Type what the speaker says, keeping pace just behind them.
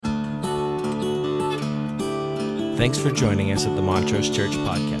Thanks for joining us at the Montrose Church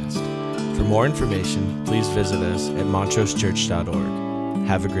Podcast. For more information, please visit us at montrosechurch.org.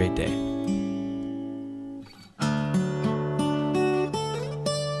 Have a great day.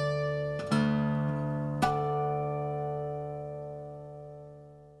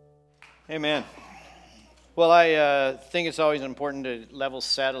 Amen. Well, I think it's always important to level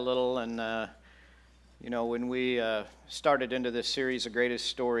set a little, and when we started into this series, The Greatest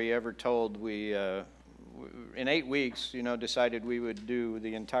Story Ever Told, we in 8 weeks, decided we would do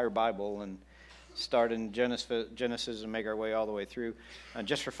the entire Bible and start in Genesis and make our way all the way through.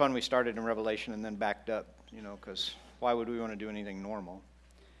 Just for fun, we started in Revelation and then backed up, because why would we want to do anything normal?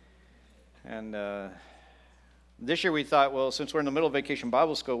 And this year we thought, well, since we're in the middle of Vacation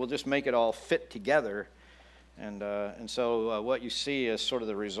Bible School, we'll just make it all fit together. And so what you see is sort of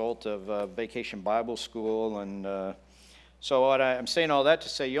the result of Vacation Bible School. And so what I'm saying all that to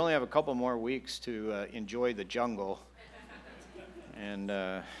say, you only have a couple more weeks to enjoy the jungle. And,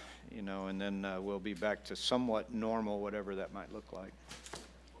 and then we'll be back to somewhat normal, whatever that might look like.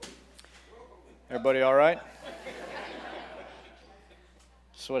 Everybody all right?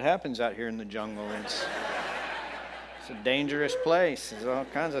 So what happens out here in the jungle? It's a dangerous place. There's all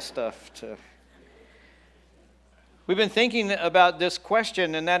kinds of stuff to... We've been thinking about this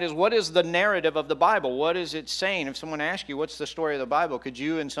question, and that is, what is the narrative of the Bible? What is it saying? If someone asks you, what's the story of the Bible, could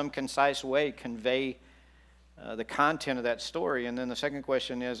you in some concise way convey the content of that story? And then the second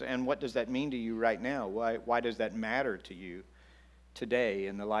question is, and what does that mean to you right now? Why does that matter to you today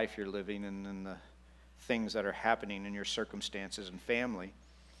in the life you're living and in the things that are happening in your circumstances and family?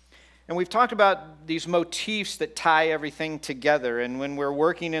 And we've talked about these motifs that tie everything together. And when we're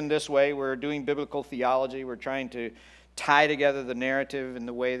working in this way, we're doing biblical theology. We're trying to tie together the narrative in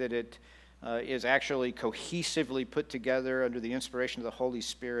the way that it is actually cohesively put together under the inspiration of the Holy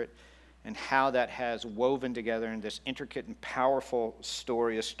Spirit, and how that has woven together in this intricate and powerful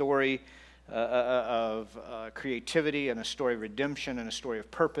story, a story of creativity, and a story of redemption, and a story of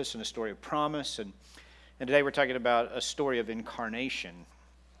purpose, and a story of promise. And today we're talking about a story of incarnation.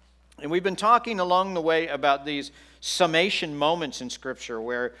 And we've been talking along the way about these summation moments in Scripture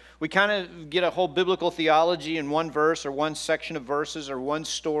where we kind of get a whole biblical theology in one verse or one section of verses or one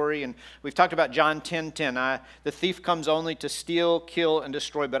story. And we've talked about John 10:10. The thief comes only to steal, kill, and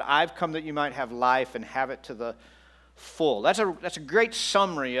destroy, but I've come that you might have life and have it to the full. That's a great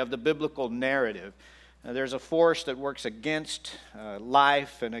summary of the biblical narrative. There's a force that works against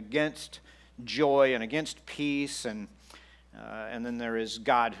life and against joy and against peace, and then there is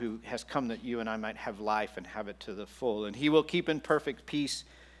God who has come that you and I might have life and have it to the full. And He will keep in perfect peace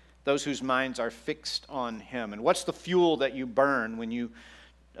those whose minds are fixed on Him. And what's the fuel that you burn when you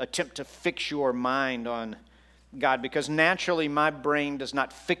attempt to fix your mind on God? Because naturally my brain does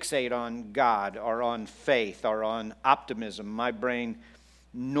not fixate on God or on faith or on optimism. My brain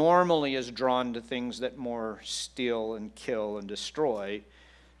normally is drawn to things that more steal and kill and destroy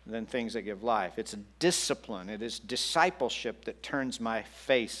than things that give life. It's a discipline. It is discipleship that turns my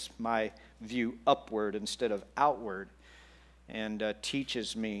face, my view upward instead of outward, and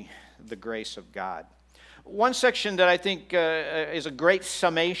teaches me the grace of God. One section that I think is a great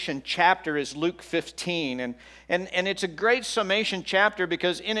summation chapter is Luke 15. And it's a great summation chapter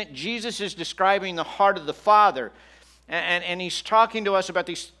because in it Jesus is describing the heart of the Father. And He's talking to us about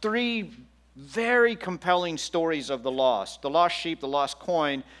these three very compelling stories of the lost sheep, the lost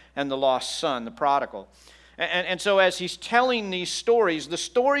coin, and the lost son, the prodigal. And so as He's telling these stories, the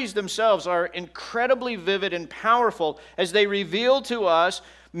stories themselves are incredibly vivid and powerful as they reveal to us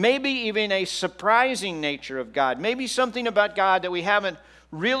maybe even a surprising nature of God, maybe something about God that we haven't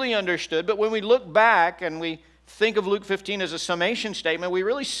really understood. But when we look back and we think of Luke 15 as a summation statement, we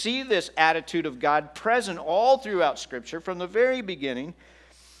really see this attitude of God present all throughout Scripture from the very beginning.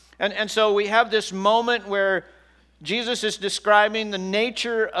 And so we have this moment where Jesus is describing the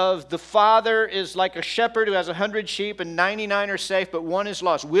nature of the Father is like a shepherd who has 100 sheep and 99 are safe, but one is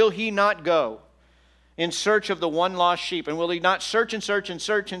lost. Will He not go in search of the one lost sheep? And will He not search and search and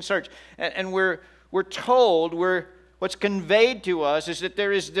search and search? And we're told, what's conveyed to us is that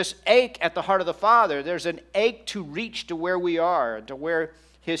there is this ache at the heart of the Father. There's an ache to reach to where we are, to where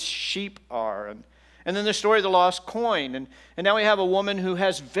His sheep are. And then the story of the lost coin. And now we have a woman who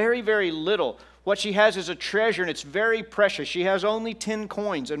has very, very little. What she has is a treasure, and it's very precious. She has only 10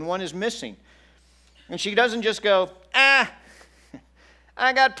 coins, and one is missing. And she doesn't just go, I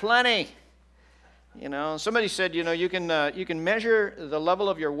got plenty. Somebody said, you can measure the level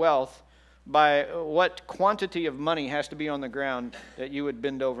of your wealth by what quantity of money has to be on the ground that you would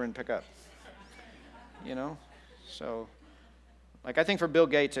bend over and pick up. So, like, I think for Bill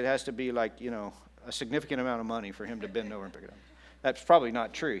Gates, it has to be like, a significant amount of money for him to bend over and pick it up. That's probably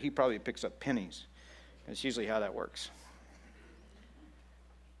not true. He probably picks up pennies. That's usually how that works.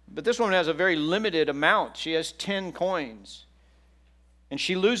 But this woman has a very limited amount. She has 10 coins. And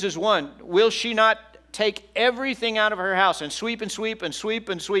she loses one. Will she not take everything out of her house and sweep and sweep and sweep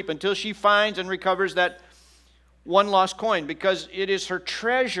and sweep until she finds and recovers that one lost coin? Because it is her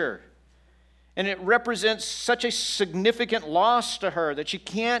treasure. And it represents such a significant loss to her that she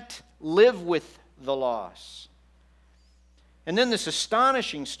can't live with the loss. And then this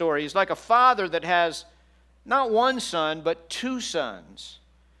astonishing story is like a father that has not one son, but 2 sons.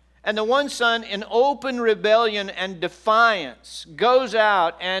 And the one son, in open rebellion and defiance, goes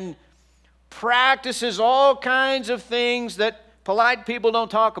out and practices all kinds of things that polite people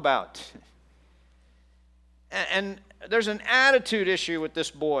don't talk about. And there's an attitude issue with this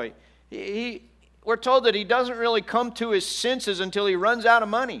boy. We're told that he doesn't really come to his senses until he runs out of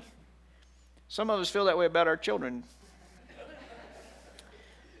money. Some of us feel that way about our children.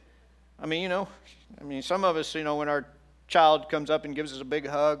 Some of us, when our child comes up and gives us a big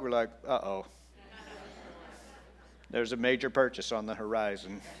hug, we're like, uh-oh. There's a major purchase on the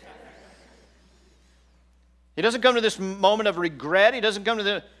horizon. He doesn't come to this moment of regret. He doesn't come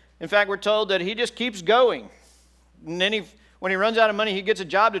to in fact, we're told that he just keeps going. And then when he runs out of money, he gets a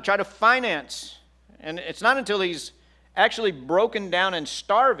job to try to finance. And it's not until he's actually broken down and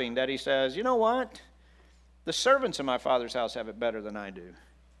starving that he says, you know what? The servants in my father's house have it better than I do.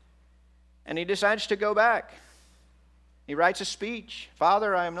 And he decides to go back. He writes a speech.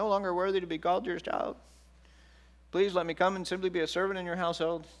 Father, I am no longer worthy to be called your child. Please let me come and simply be a servant in your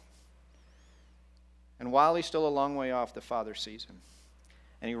household. And while he's still a long way off, the father sees him.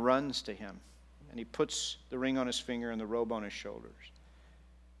 And he runs to him. And he puts the ring on his finger and the robe on his shoulders.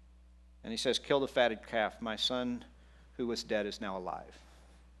 And he says, kill the fatted calf. My son who was dead is now alive.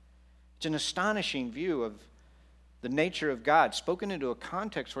 It's an astonishing view of the nature of God, spoken into a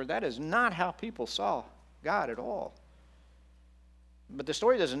context where that is not how people saw God at all. But the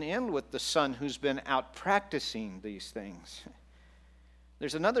story doesn't end with the son who's been out practicing these things.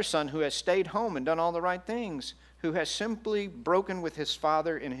 There's another son who has stayed home and done all the right things, who has simply broken with his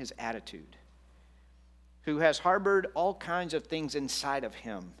father in his attitude, who has harbored all kinds of things inside of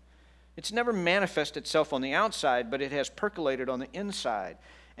him. It's never manifested itself on the outside, but it has percolated on the inside.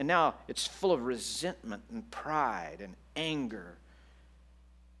 And now it's full of resentment and pride and anger.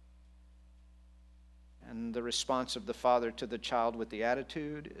 And the response of the father to the child with the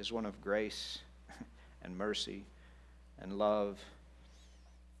attitude is one of grace and mercy and love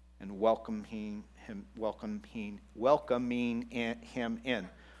and welcoming him in.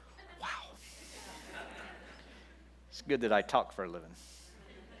 Wow. It's good that I talk for a living.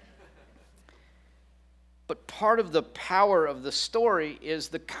 But part of the power of the story is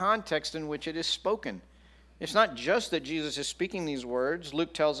the context in which it is spoken. It's not just that Jesus is speaking these words.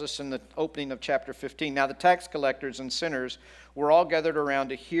 Luke tells us in the opening of chapter 15, now the tax collectors and sinners were all gathered around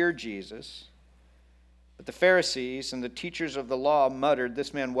to hear Jesus. But the Pharisees and the teachers of the law muttered,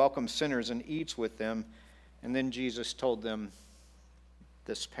 this man welcomes sinners and eats with them. And then Jesus told them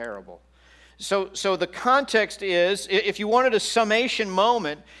this parable. So the context is, if you wanted a summation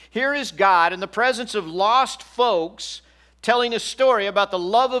moment, here is God in the presence of lost folks telling a story about the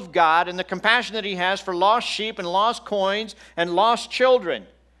love of God and the compassion that he has for lost sheep and lost coins and lost children.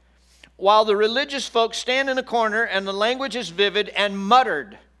 While the religious folks stand in a corner and the language is vivid and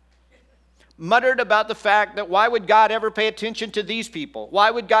muttered about the fact that why would God ever pay attention to these people? Why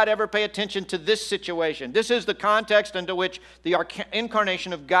would God ever pay attention to this situation? This is the context into which the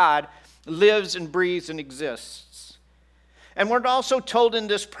incarnation of God lives and breathes and exists. And we're also told in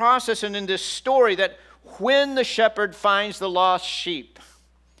this process and in this story that when the shepherd finds the lost sheep,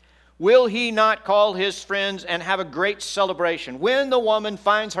 will he not call his friends and have a great celebration? When the woman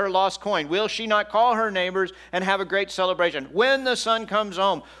finds her lost coin, will she not call her neighbors and have a great celebration? When the son comes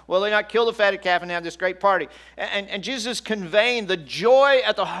home, will they not kill the fatted calf and have this great party? And Jesus is conveying the joy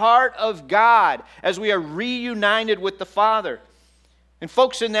at the heart of God as we are reunited with the Father. And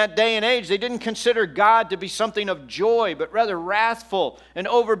folks in that day and age, they didn't consider God to be something of joy, but rather wrathful and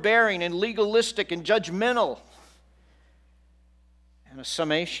overbearing and legalistic and judgmental. And a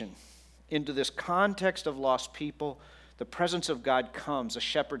summation into this context of lost people, the presence of God comes, a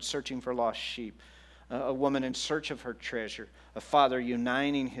shepherd searching for lost sheep, a woman in search of her treasure, a father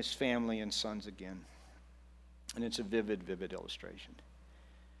uniting his family and sons again. And it's a vivid, vivid illustration.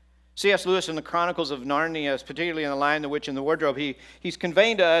 C.S. Lewis in the Chronicles of Narnia, particularly in The Lion, the Witch, and the Wardrobe, he's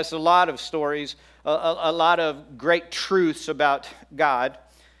conveying to us a lot of stories, a lot of great truths about God.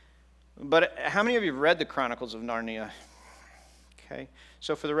 But how many of you have read the Chronicles of Narnia? Okay,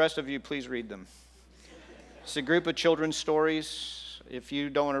 so for the rest of you, please read them. It's a group of children's stories. If you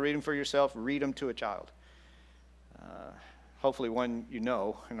don't want to read them for yourself, read them to a child. Hopefully one you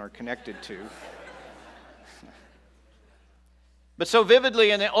know and are connected to. But so vividly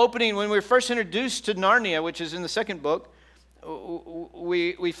in the opening, when we were first introduced to Narnia, which is in the second book,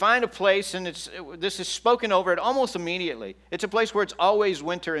 we find a place, and this is spoken over it almost immediately. It's a place where it's always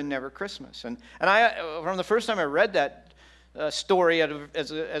winter and never Christmas. And I, from the first time I read that story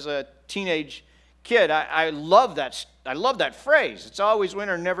as a teenage kid, I love that phrase. It's always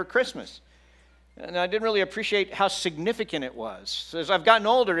winter and never Christmas. And I didn't really appreciate how significant it was. So as I've gotten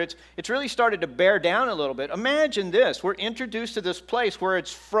older, it's really started to bear down a little bit. Imagine this. We're introduced to this place where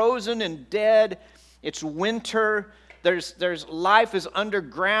it's frozen and dead. It's winter. There's life is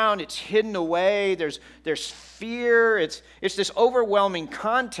underground. It's hidden away. There's fear. It's this overwhelming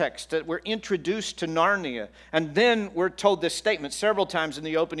context that we're introduced to Narnia. And then we're told this statement several times in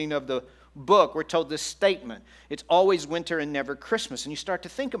the opening of the book. We're told this statement. It's always winter and never Christmas. And you start to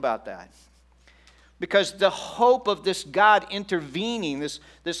think about that. Because the hope of this God intervening,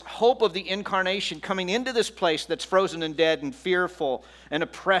 this hope of the Incarnation coming into this place that's frozen and dead and fearful and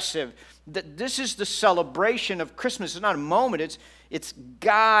oppressive, that this is the celebration of Christmas. It's not a moment. It's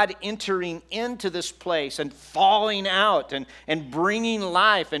God entering into this place and falling out and bringing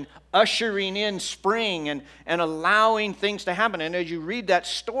life and ushering in spring and allowing things to happen. And as you read that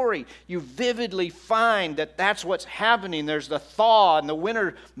story, you vividly find that that's what's happening. There's the thaw and the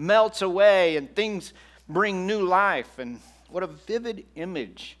winter melts away and things bring new life. And what a vivid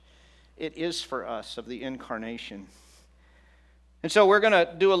image it is for us of the Incarnation. And so we're going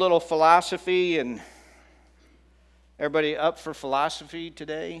to do a little philosophy. And everybody up for philosophy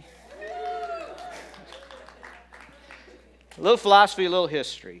today? A little philosophy, a little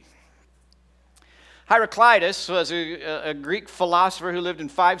history. Heraclitus was a Greek philosopher who lived in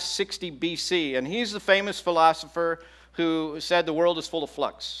 560 BC, and he's the famous philosopher who said the world is full of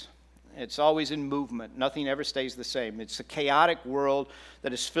flux. It's always in movement. Nothing ever stays the same. It's a chaotic world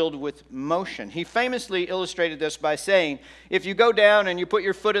that is filled with motion. He famously illustrated this by saying, if you go down and you put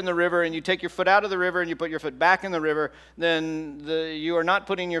your foot in the river and you take your foot out of the river and you put your foot back in the river, then you are not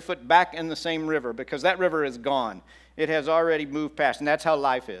putting your foot back in the same river because that river is gone. It has already moved past, and that's how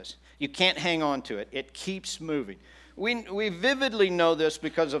life is. You can't hang on to it. It keeps moving. We vividly know this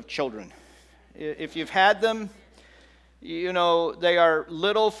because of children. If you've had them, you know they are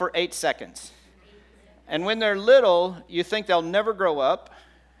little for 8 seconds. And when they're little, you think they'll never grow up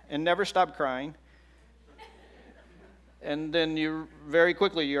and never stop crying. And then very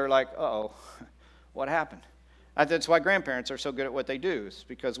quickly you're like, uh-oh, what happened? That's why grandparents are so good at what they do. It's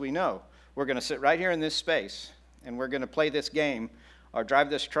because we know we're going to sit right here in this space and we're going to play this game or drive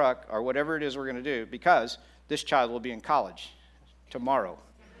this truck, or whatever it is we're going to do, because this child will be in college tomorrow,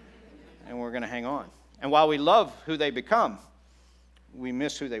 and we're going to hang on. And while we love who they become, we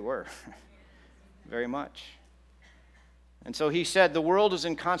miss who they were very much. And so he said, the world is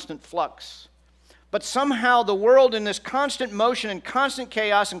in constant flux. But somehow the world in this constant motion and constant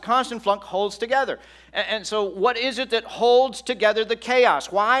chaos and constant flux holds together. And so what is it that holds together the chaos?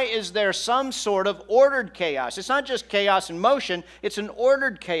 Why is there some sort of ordered chaos? It's not just chaos in motion, it's an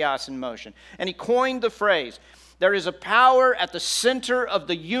ordered chaos in motion. And he coined the phrase, there is a power at the center of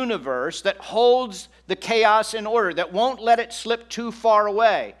the universe that holds the chaos in order, that won't let it slip too far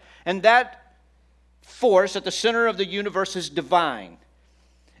away. And that force at the center of the universe is divine.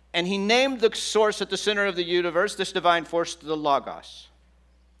 And he named the source at the center of the universe, this divine force, the Logos.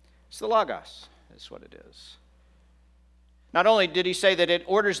 It's the Logos, is what it is. Not only did he say that it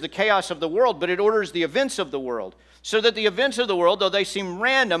orders the chaos of the world, but it orders the events of the world. So that the events of the world, though they seem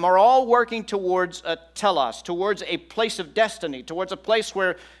random, are all working towards a telos, towards a place of destiny, towards a place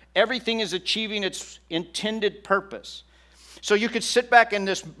where everything is achieving its intended purpose. So you could sit back in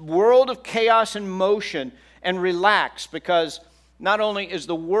this world of chaos and motion and relax, because not only is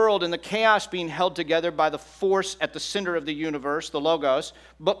the world and the chaos being held together by the force at the center of the universe, the Logos,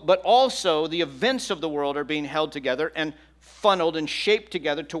 but also the events of the world are being held together and funneled and shaped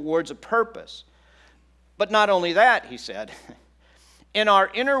together towards a purpose. But not only that, he said, in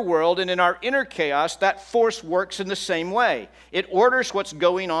our inner world and in our inner chaos, that force works in the same way. It orders what's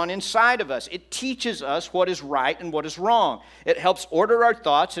going on inside of us. It teaches us what is right and what is wrong. It helps order our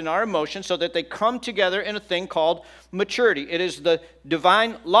thoughts and our emotions so that they come together in a thing called maturity. It is the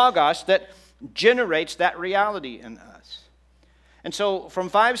divine Logos that generates that reality in us. And so from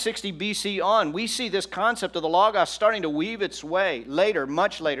 560 BC on, we see this concept of the Logos starting to weave its way. Later,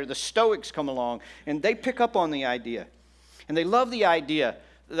 much later, the Stoics come along, and they pick up on the idea. And they love the idea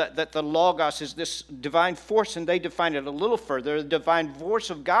that the Logos is this divine force, and they define it a little further, the divine force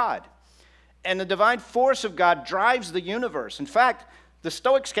of God. And the divine force of God drives the universe. In fact, the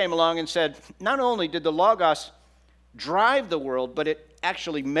Stoics came along and said, not only did the Logos drive the world, but it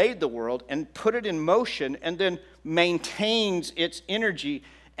actually made the world and put it in motion and then maintains its energy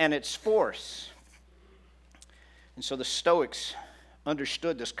and its force. And so the Stoics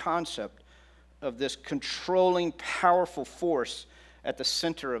understood this concept of this controlling, powerful force at the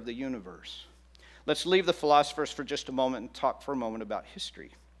center of the universe. Let's leave the philosophers for just a moment and talk for a moment about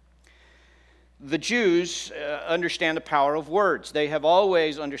history. The Jews understand the power of words. They have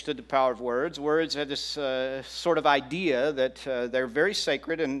always understood the power of words. Words have this sort of idea that they're very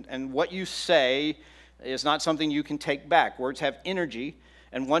sacred, and what you say is not something you can take back. Words have energy,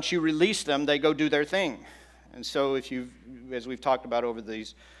 and once you release them, they go do their thing. And so as we've talked about over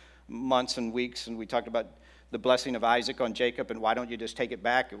these months and weeks, and we talked about the blessing of Isaac on Jacob, and why don't you just take it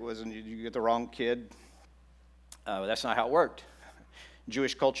back? It wasn't, you get the wrong kid. That's not how it worked.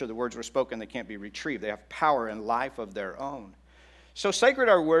 Jewish culture, the words were spoken, they can't be retrieved. They have power and life of their own. So sacred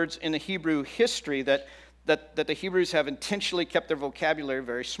are words in the Hebrew history that the Hebrews have intentionally kept their vocabulary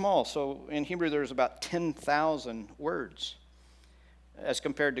very small. So in Hebrew, there's about 10,000 words, as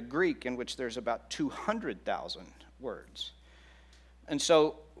compared to Greek, in which there's about 200,000 words. And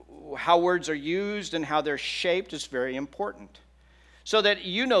so how words are used and how they're shaped is very important. So that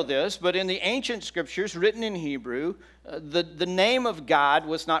you know this, but in the ancient scriptures written in Hebrew, the name of God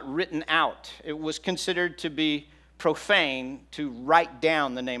was not written out. It was considered to be profane to write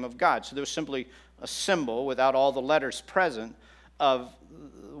down the name of God. So there was simply a symbol without all the letters present of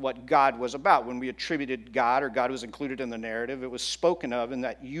what God was about. When we attributed God, or God was included in the narrative, it was spoken of in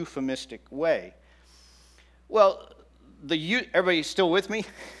that euphemistic way. Well, everybody still with me?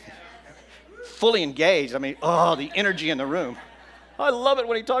 Fully engaged. I mean, the energy in the room. I love it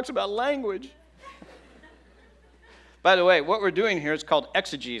when he talks about language. By the way, what we're doing here is called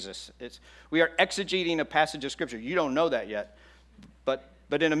exegesis. We are exegeting a passage of Scripture. You don't know that yet.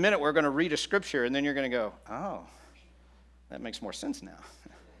 But in a minute, we're going to read a Scripture, and then you're going to go, oh, that makes more sense now.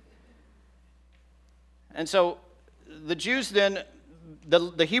 And so the Jews then,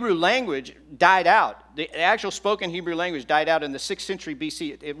 the Hebrew language died out. The actual spoken Hebrew language died out in the 6th century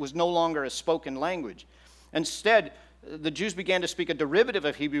BC. It was no longer a spoken language. Instead, the Jews began to speak a derivative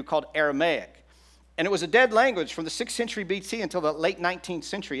of Hebrew called Aramaic. And it was a dead language from the 6th century BC until the late 19th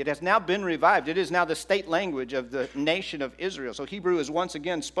century. It has now been revived. It is now the state language of the nation of Israel. So Hebrew is once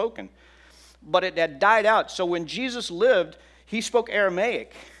again spoken. But it had died out. So when Jesus lived, he spoke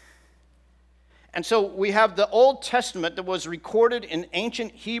Aramaic. And so we have the Old Testament that was recorded in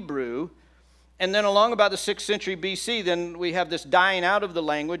ancient Hebrew. And then along about the 6th century BC, then we have this dying out of the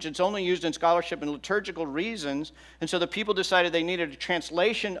language. It's only used in scholarship and liturgical reasons. And so the people decided they needed a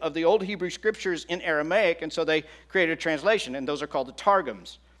translation of the old Hebrew scriptures in Aramaic, and so they created a translation, and those are called the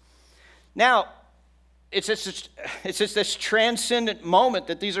Targums. Now, it's just this transcendent moment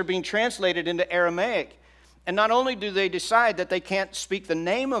that these are being translated into Aramaic. And not only do they decide that they can't speak the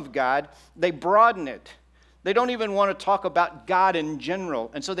name of God, they broaden it. They don't even want to talk about God in general.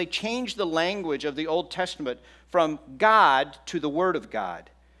 And so they change the language of the Old Testament from God to the Word of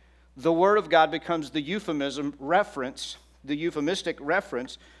God. The Word of God becomes the euphemistic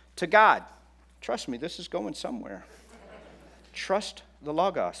reference to God. Trust me, this is going somewhere. Trust the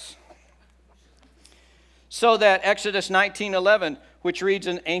Logos. So that Exodus 19:11, which reads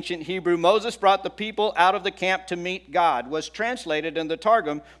in ancient Hebrew, Moses brought the people out of the camp to meet God, was translated in the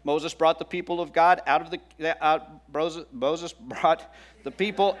Targum, Moses brought the people of God Moses brought the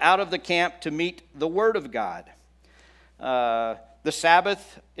people out of the camp to meet the Word of God. The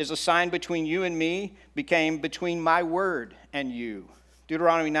Sabbath is a sign between you and me, became between my word and you.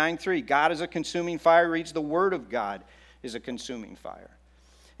 Deuteronomy 9:3, God is a consuming fire, reads the Word of God is a consuming fire.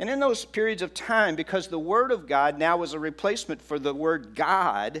 And in those periods of time, because the Word of God now was a replacement for the word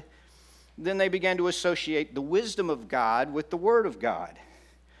God, then they began to associate the wisdom of God with the Word of God,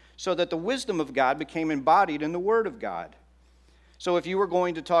 so that the wisdom of God became embodied in the Word of God. So if you were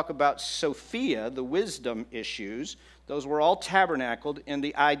going to talk about Sophia, the wisdom issues, those were all tabernacled in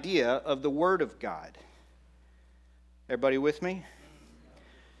the idea of the Word of God. Everybody with me?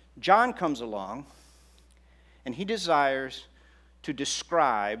 John comes along, and he desires to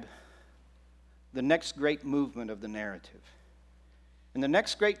describe the next great movement of the narrative. And the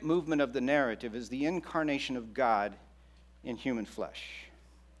next great movement of the narrative is the incarnation of God in human flesh.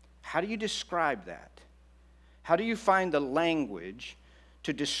 How do you describe that? How do you find the language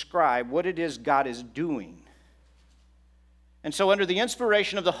to describe what it is God is doing? And so under the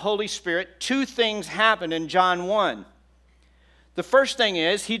inspiration of the Holy Spirit, two things happen in John 1. The first thing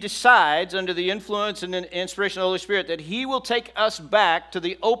is he decides, under the influence and inspiration of the Holy Spirit, that he will take us back to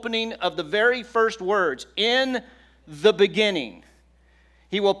the opening of the very first words, in the beginning.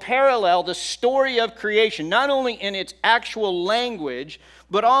 He will parallel the story of creation, not only in its actual language,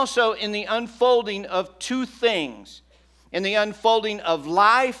 but also in the unfolding of two things. In the unfolding of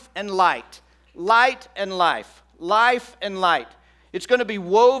life and light. Light and life. Life and light. It's going to be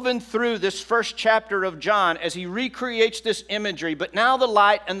woven through this first chapter of John as he recreates this imagery. But now the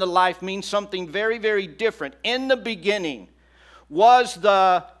light and the life mean something very, very different. In the beginning was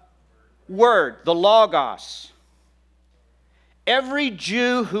the Word, the Logos. Every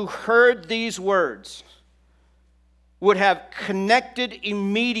Jew who heard these words would have connected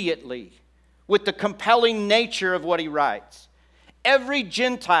immediately with the compelling nature of what he writes. Every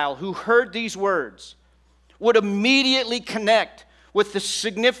Gentile who heard these words would immediately connect with the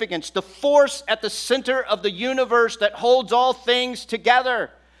significance, the force at the center of the universe that holds all things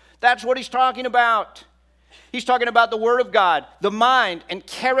together. That's what he's talking about. He's talking about the Word of God, the mind and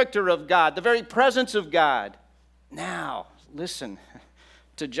character of God, the very presence of God. Now, listen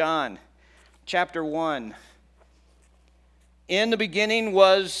to John chapter 1. In the beginning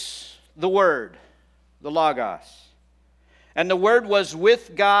was the Word, the Logos. And the Word was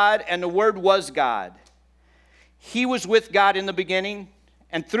with God, and the Word was God. He was with God in the beginning,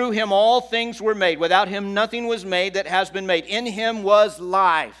 and through him all things were made. Without him nothing was made that has been made. In him was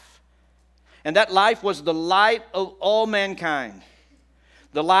life, and that life was the light of all mankind.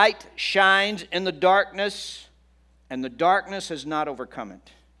 The light shines in the darkness, and the darkness has not overcome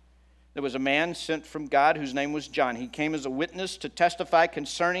it. There was a man sent from God whose name was John. He came as a witness to testify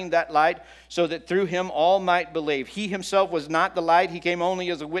concerning that light, so that through him all might believe. He himself was not the light. He came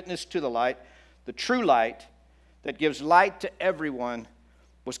only as a witness to the light. The true light that gives light to everyone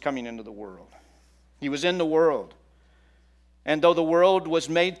was coming into the world. He was in the world. And though the world was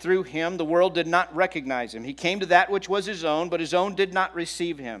made through him, the world did not recognize him. He came to that which was his own, but his own did not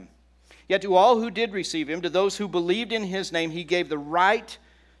receive him. Yet to all who did receive him, to those who believed in his name, he gave the right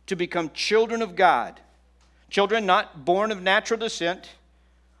to become children of God. Children not born of natural descent,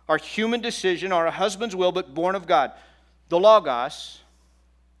 or human decision, or a husband's will, but born of God. The Logos,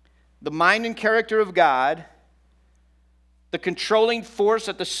 the mind and character of God, the controlling force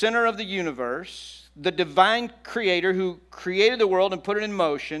at the center of the universe, the divine creator who created the world and put it in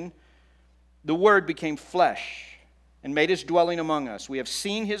motion, the Word became flesh and made his dwelling among us. We have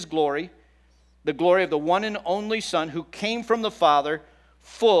seen his glory, the glory of the one and only Son who came from the Father,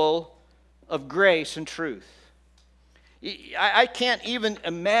 full of grace and truth. I can't even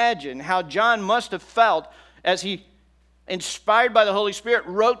imagine how John must have felt as he, inspired by the Holy Spirit,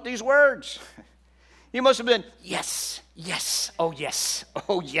 wrote these words. He must have been, yes, yes, oh yes,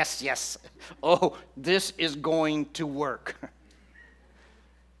 oh yes, yes. Oh, this is going to work.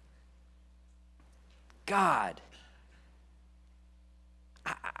 God.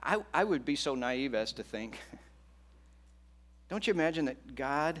 I would be so naive as to think, don't you imagine that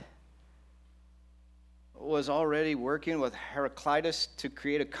God was already working with Heraclitus to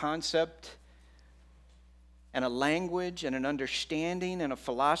create a concept and a language and an understanding and a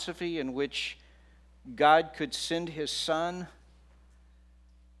philosophy in which God could send his Son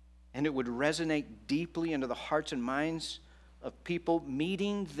and it would resonate deeply into the hearts and minds of people,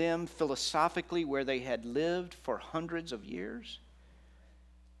 meeting them philosophically where they had lived for hundreds of years?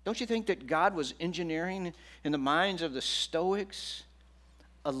 Don't you think that God was engineering in the minds of the Stoics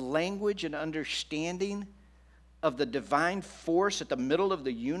a language and understanding of the divine force at the middle of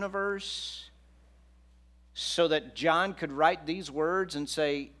the universe so that John could write these words and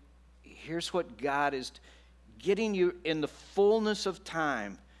say, here's what God is getting you in the fullness of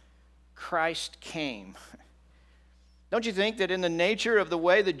time. Christ came. Don't you think that in the nature of the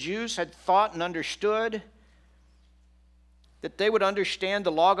way the Jews had thought and understood, that they would understand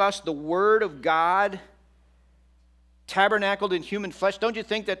the Logos, the Word of God, tabernacled in human flesh? Don't you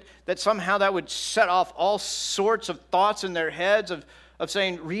think that somehow that would set off all sorts of thoughts in their heads of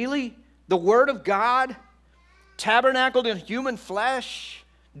saying, really? The Word of God, tabernacled in human flesh,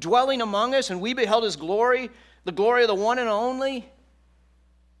 dwelling among us, and we beheld his glory, the glory of the one and only?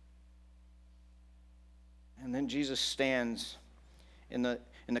 And then Jesus stands in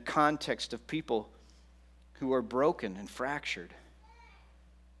the context of people who are broken and fractured.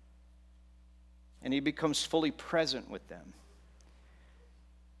 And he becomes fully present with them.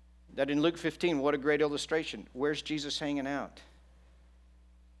 That in Luke 15, what a great illustration. Where's Jesus hanging out?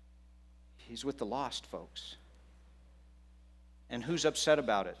 He's with the lost folks. And who's upset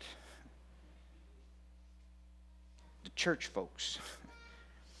about it? The church folks.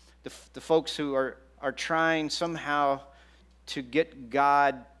 The folks who are trying somehow to get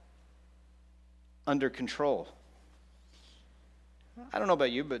God under control. I don't know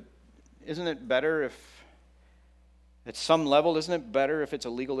about you, but isn't it better if, at some level, isn't it better if it's a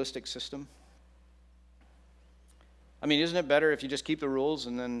legalistic system? I mean, isn't it better if you just keep the rules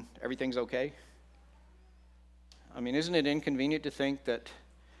and then everything's okay? I mean, isn't it inconvenient to think that,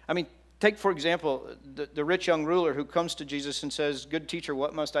 take, for example, the rich young ruler who comes to Jesus and says, "Good teacher,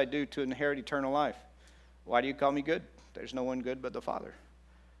 what must I do to inherit eternal life?" "Why do you call me good? There's no one good but the Father."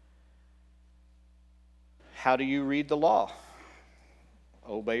 "How do you read the law?"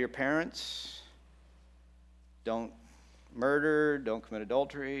 "Obey your parents. Don't murder. Don't commit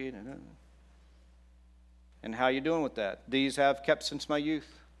adultery." "And how are you doing with that?" "These have kept since my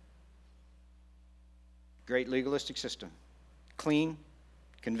youth." Great legalistic system. Clean,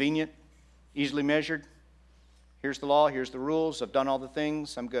 convenient, easily measured. Here's the law, here's the rules, I've done all the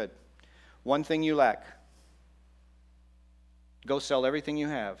things, I'm good. One thing you lack. Go sell everything you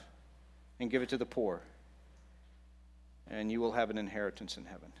have and give it to the poor, and you will have an inheritance in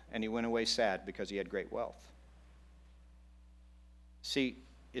heaven. And he went away sad because he had great wealth. See,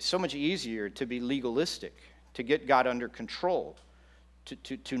 it's so much easier to be legalistic, to get God under control,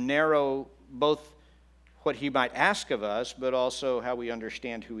 to narrow both what he might ask of us, but also how we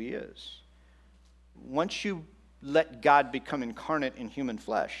understand who he is. Once you let God become incarnate in human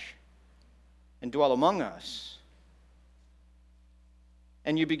flesh and dwell among us,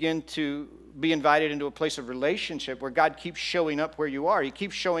 and you begin to be invited into a place of relationship where God keeps showing up where you are. He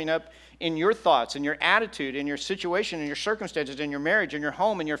keeps showing up in your thoughts, in your attitude, in your situation, in your circumstances, in your marriage, in your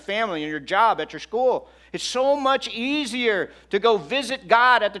home, in your family, in your job, at your school. It's so much easier to go visit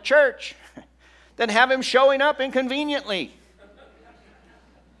God at the church than have him showing up inconveniently.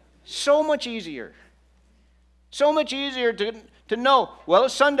 So much easier. So much easier to know, well,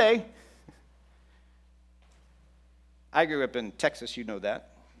 it's Sunday. I grew up in Texas, you know that.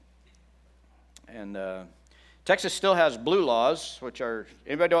 And Texas still has blue laws, which are,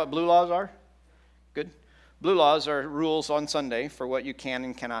 anybody know what blue laws are? Good. Blue laws are rules on Sunday for what you can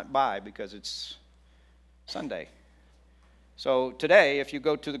and cannot buy because it's Sunday. So today, if you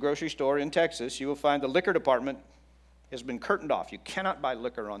go to the grocery store in Texas, you will find the liquor department has been curtained off. You cannot buy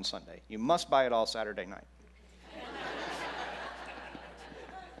liquor on Sunday. You must buy it all Saturday night.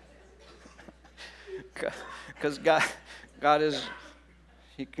 Because God is,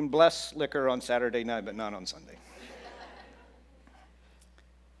 he can bless liquor on Saturday night, but not on Sunday.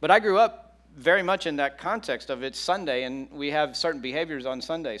 But I grew up very much in that context of it's Sunday, and we have certain behaviors on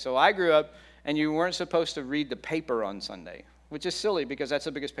Sunday. So I grew up, and you weren't supposed to read the paper on Sunday, which is silly because that's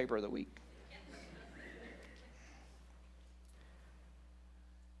the biggest paper of the week.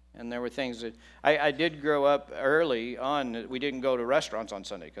 And there were things that I did grow up early on. We didn't go to restaurants on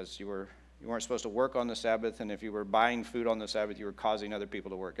Sunday because you weren't supposed to work on the Sabbath, and if you were buying food on the Sabbath, you were causing other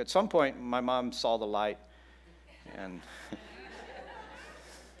people to work. At some point, my mom saw the light, and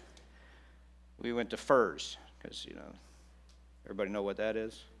we went to Furs because, everybody know what that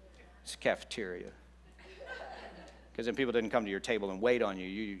is? It's a cafeteria. Because then people didn't come to your table and wait on you.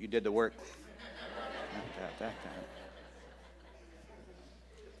 You did the work. That kind.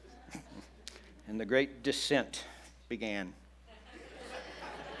 And the great descent began.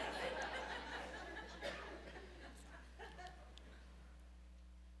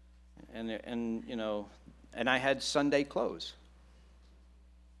 And I had Sunday clothes.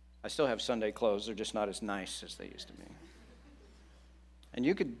 I still have Sunday clothes. They're just not as nice as they used to be. And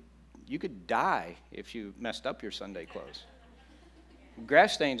you could die if you messed up your Sunday clothes.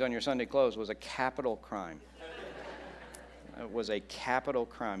 Grass stains on your Sunday clothes was a capital crime. It was a capital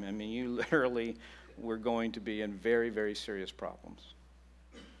crime. I mean, you literally were going to be in very, very serious problems.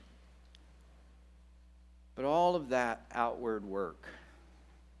 But all of that outward work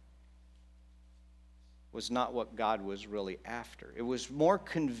was not what God was really after. It was more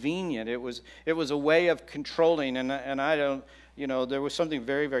convenient. It was a way of controlling, and I don't, there was something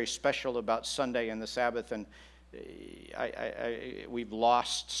very, very special about Sunday and the Sabbath, and we've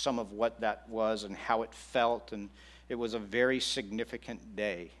lost some of what that was and how it felt, and it was a very significant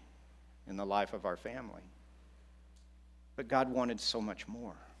day in the life of our family. But God wanted so much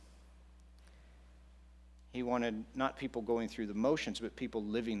more. He wanted not people going through the motions, but people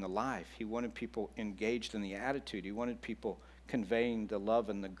living the life. He wanted people engaged in the attitude. He wanted people conveying the love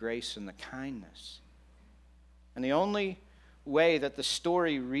and the grace and the kindness. And the only way that the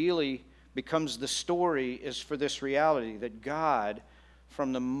story really becomes the story is for this reality that God,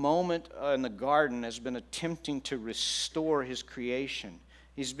 from the moment in the garden, has been attempting to restore his creation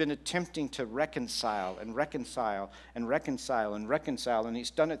He's been attempting to reconcile and reconcile and reconcile and reconcile, and he's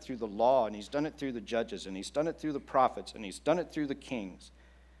done it through the law, and he's done it through the judges, and he's done it through the prophets, and he's done it through the kings.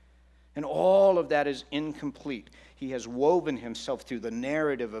 And all of that is incomplete. He has woven himself through the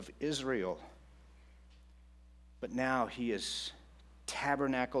narrative of Israel. But now he is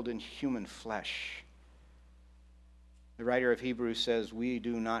tabernacled in human flesh. The writer of Hebrews says, we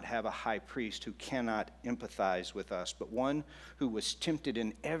do not have a high priest who cannot empathize with us, but one who was tempted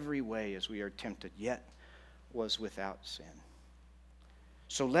in every way as we are tempted, yet was without sin.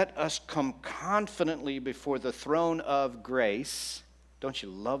 So let us come confidently before the throne of grace. Don't you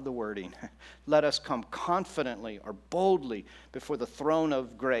love the wording? Let us come confidently or boldly before the throne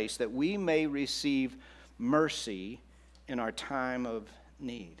of grace that we may receive mercy in our time of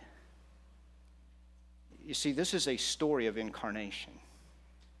need. You see, this is a story of incarnation.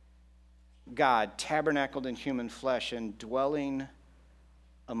 God tabernacled in human flesh and dwelling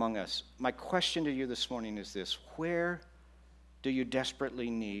among us. My question to you this morning is this: where do you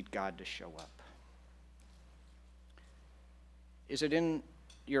desperately need God to show up? Is it in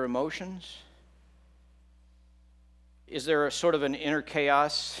your emotions? Is there a sort of an inner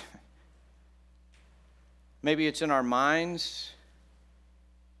chaos? Maybe it's in our minds.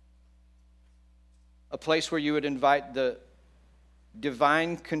 A place where you would invite the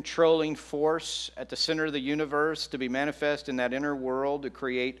divine controlling force at the center of the universe to be manifest in that inner world to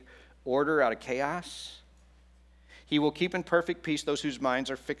create order out of chaos. He will keep in perfect peace those whose minds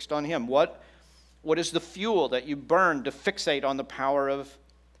are fixed on him. What is the fuel that you burn to fixate on the power of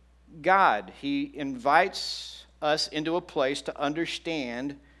God? He invites us into a place to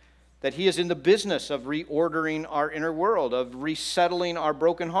understand that he is in the business of reordering our inner world, of resettling our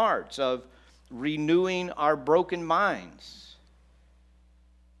broken hearts, of renewing our broken minds.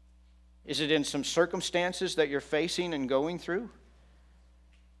 Is it in some circumstances that you're facing and going through?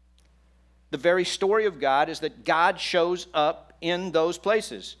 The very story of God is that God shows up in those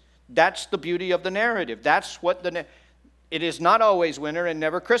places. That's the beauty of the narrative. That's what it is not always winter and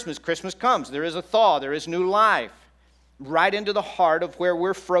never Christmas. Christmas comes. There is a thaw. There is new life. Right into the heart of where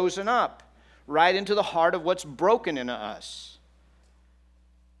we're frozen up. Right into the heart of what's broken in us.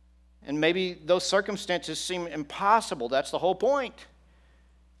 And maybe those circumstances seem impossible. That's the whole point.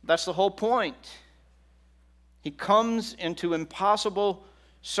 That's the whole point. He comes into impossible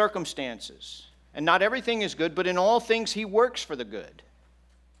circumstances. And not everything is good, but in all things he works for the good.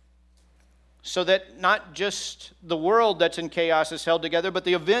 So that not just the world that's in chaos is held together, but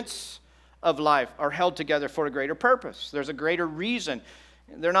the events of life are held together for a greater purpose. There's a greater reason.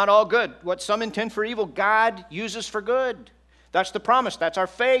 They're not all good. What some intend for evil, God uses for good. That's the promise. That's our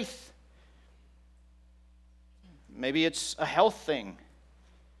faith. Maybe it's a health thing.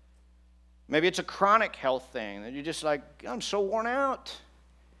 Maybe it's a chronic health thing that you're just like, I'm so worn out.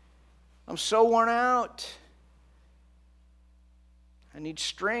 I'm so worn out. I need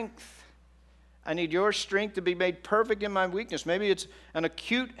strength. I need your strength to be made perfect in my weakness. Maybe it's an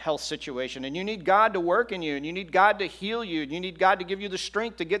acute health situation and you need God to work in you and you need God to heal you and you need God to give you the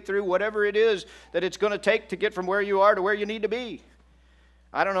strength to get through whatever it is that it's going to take to get from where you are to where you need to be.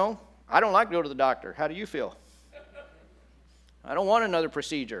 I don't know. I don't like to go to the doctor. How do you feel? I don't want another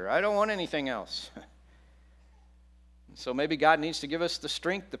procedure. I don't want anything else. So maybe God needs to give us the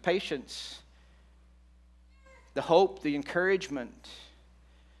strength, the patience, the hope, the encouragement.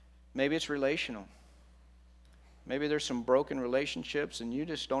 Maybe it's relational. Maybe there's some broken relationships and you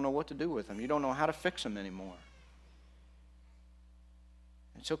just don't know what to do with them. You don't know how to fix them anymore.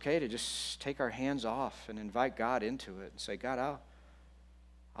 It's okay to just take our hands off and invite God into it and say, God,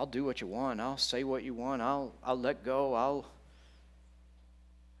 I'll do what you want. I'll say what you want. I'll let go.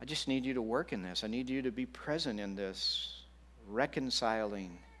 I just need you to work in this. I need you to be present in this,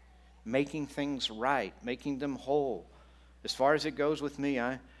 reconciling, making things right, making them whole. As far as it goes with me,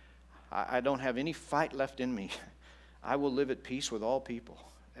 I don't have any fight left in me. I will live at peace with all people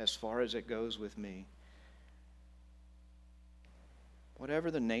as far as it goes with me. Whatever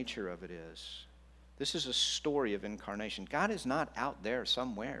the nature of it is, this is a story of incarnation. God is not out there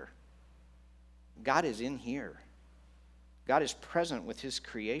somewhere. God is in here. God is present with his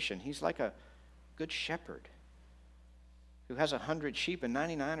creation. He's like a good shepherd who has 100 sheep and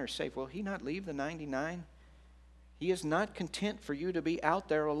 99 are safe. Will he not leave the 99? He is not content for you to be out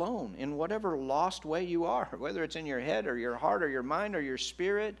there alone in whatever lost way you are, whether it's in your head or your heart or your mind or your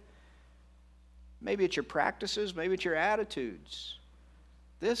spirit. Maybe it's your practices, maybe it's your attitudes.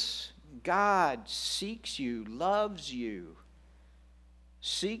 This God seeks you, loves you,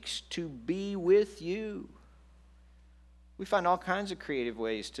 seeks to be with you. We find all kinds of creative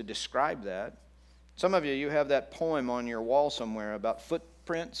ways to describe that. Some of you have that poem on your wall somewhere about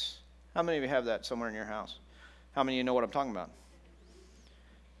footprints? How many of you have that somewhere in your house? How many of you know what I'm talking about?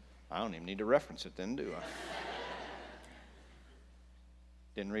 I don't even need to reference it then, do I?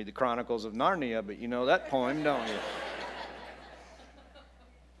 Didn't read the Chronicles of Narnia, but you know that poem, don't you?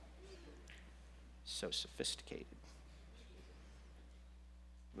 So sophisticated.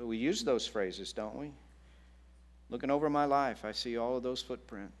 But we use those phrases, don't we? Looking over my life, I see all of those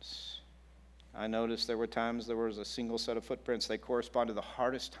footprints. I noticed there were times there was a single set of footprints. They correspond to the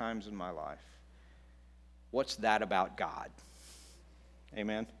hardest times in my life. What's that about God?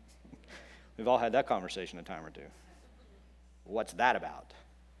 Amen? We've all had that conversation a time or two. What's that about?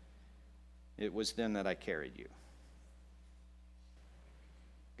 It was then that I carried you.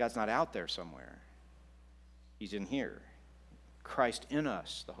 God's not out there somewhere. He's in here. Christ in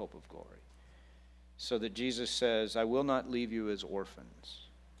us, the hope of glory. So that Jesus says, I will not leave you as orphans.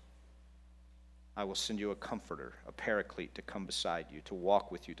 I will send you a comforter, a paraclete to come beside you, to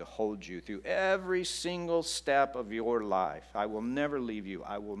walk with you, to hold you through every single step of your life. I will never leave you.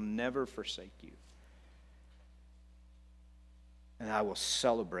 I will never forsake you. And I will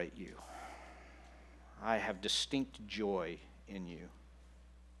celebrate you. I have distinct joy in you.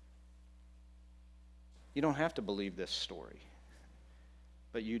 You don't have to believe this story,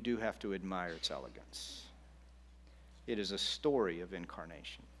 but you do have to admire its elegance. It is a story of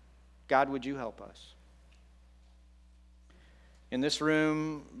incarnation. God, would you help us? In this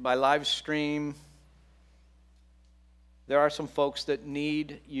room, by live stream, there are some folks that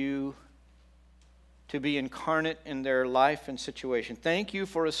need you to be incarnate in their life and situation. Thank you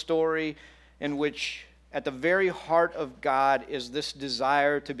for a story in which at the very heart of God is this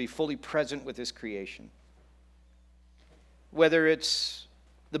desire to be fully present with His creation. Whether it's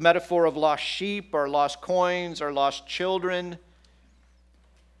the metaphor of lost sheep or lost coins or lost children,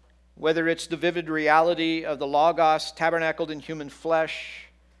 whether it's the vivid reality of the Logos tabernacled in human flesh,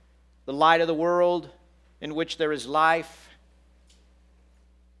 the light of the world in which there is life,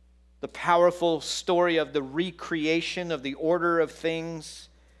 the powerful story of the recreation of the order of things,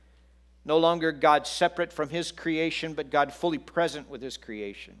 no longer God separate from His creation, but God fully present with His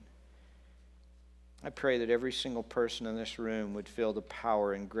creation. I pray that every single person in this room would feel the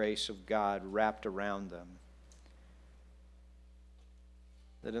power and grace of God wrapped around them.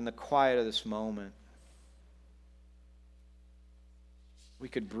 That in the quiet of this moment, we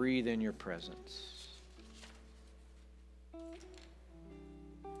could breathe in your presence.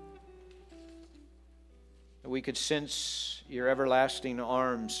 That we could sense your everlasting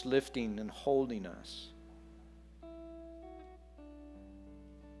arms lifting and holding us.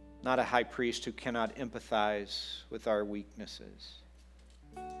 Not a high priest who cannot empathize with our weaknesses.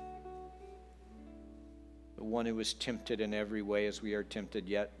 The one who was tempted in every way as we are tempted,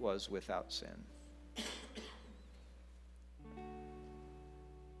 yet was without sin.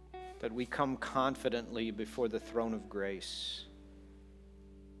 That we come confidently before the throne of grace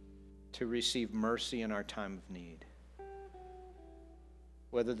to receive mercy in our time of need.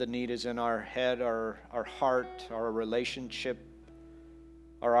 Whether the need is in our head or our heart or a relationship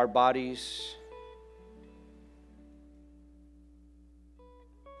or our bodies,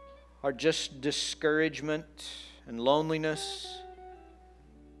 or just discouragement and loneliness,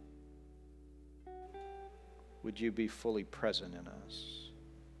 would you be fully present in us?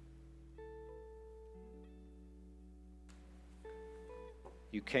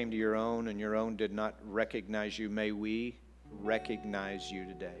 You came to your own, and your own did not recognize you. May we recognize you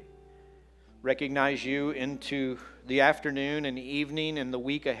today. Recognize you into the afternoon and evening and the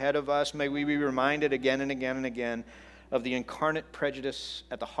week ahead of us. May we be reminded again and again and again of the incarnate prejudice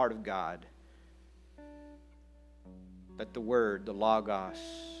at the heart of God. That the Word, the Logos,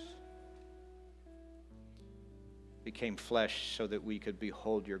 became flesh so that we could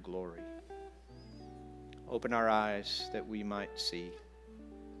behold your glory. Open our eyes that we might see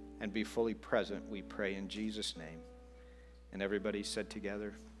and be fully present, we pray in Jesus' name. And everybody said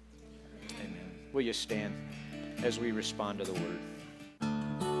together, amen. Will you stand as we respond to the Word?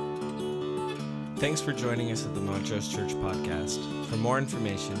 Thanks for joining us at the Montrose Church Podcast. For more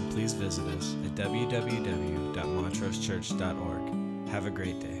information, please visit us at www.montrosechurch.org. Have a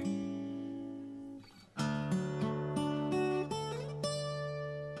great day.